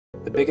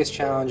The biggest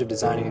challenge of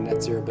designing a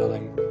net zero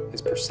building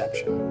is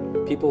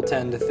perception. People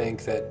tend to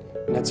think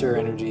that net zero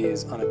energy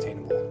is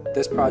unattainable.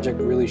 This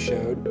project really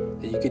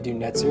showed that you could do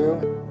net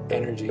zero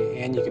energy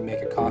and you can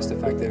make a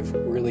cost-effective,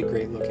 really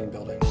great-looking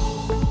building.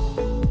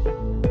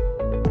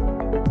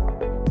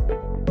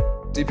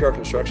 DPR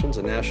Construction is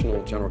a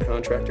national general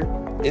contractor.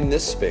 In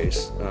this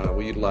space,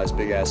 we utilize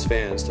big-ass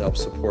fans to help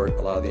support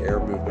a lot of the air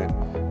movement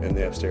in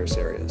the upstairs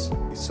areas.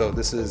 So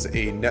this is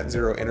a net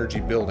zero energy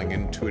building,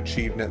 and to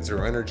achieve net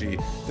zero energy,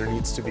 there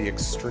needs to be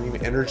extreme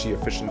energy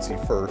efficiency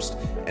first,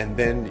 and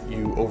then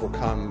you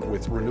overcome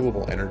with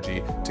renewable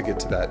energy to get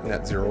to that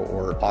net zero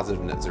or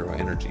positive net zero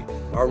energy.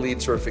 Our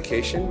LEED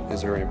certification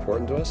is very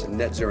important to us, and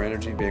net zero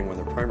energy being one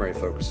of the primary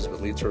focuses,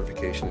 but LEED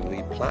certification and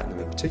LEED Platinum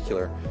in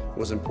particular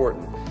was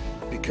important.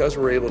 Because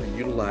we're able to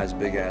utilize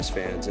big-ass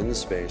fans in the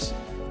space,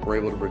 we're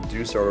able to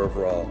reduce our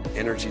overall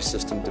energy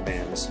system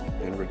demands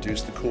and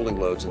reduce the cooling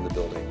loads in the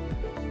building.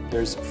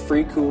 There's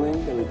free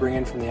cooling that we bring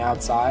in from the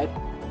outside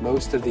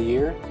most of the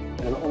year,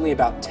 and only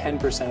about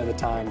 10% of the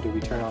time do we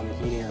turn on the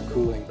heating or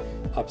cooling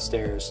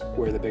upstairs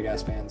where the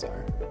big-ass fans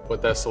are.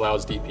 What this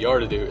allows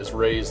DPR to do is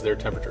raise their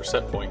temperature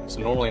set point.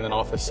 So normally in an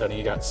office setting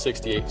you got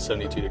 68 to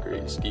 72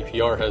 degrees.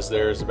 DPR has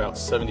theirs about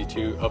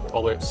 72 up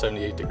all the way up to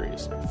 78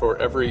 degrees.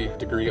 For every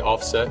degree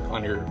offset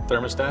on your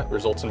thermostat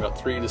results in about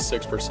 3 to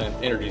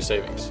 6% energy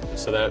savings.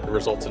 So that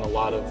results in a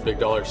lot of big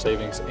dollar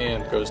savings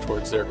and goes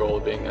towards their goal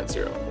of being net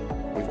zero.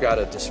 We've got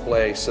a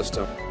display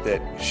system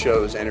that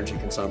shows energy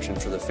consumption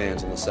for the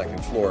fans on the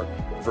second floor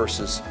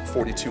versus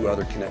 42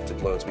 other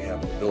connected loads we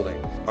have in the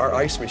building. Our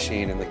ice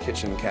machine in the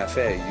kitchen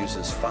cafe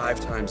uses 5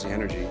 times the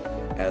energy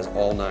as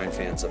all 9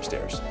 fans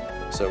upstairs.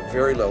 So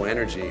very low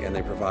energy, and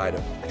they provide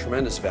a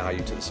tremendous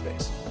value to the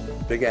space.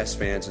 Big Ass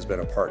Fans has been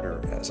a partner,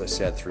 as I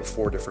said, through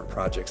 4 different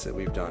projects that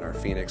we've done, our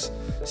Phoenix,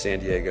 San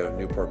Diego,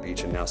 Newport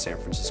Beach, and now San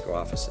Francisco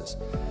offices.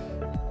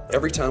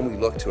 Every time we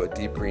look to a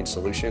deep green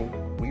solution,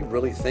 we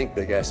really think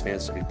Big Ass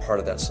Fans to be part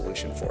of that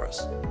solution for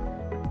us.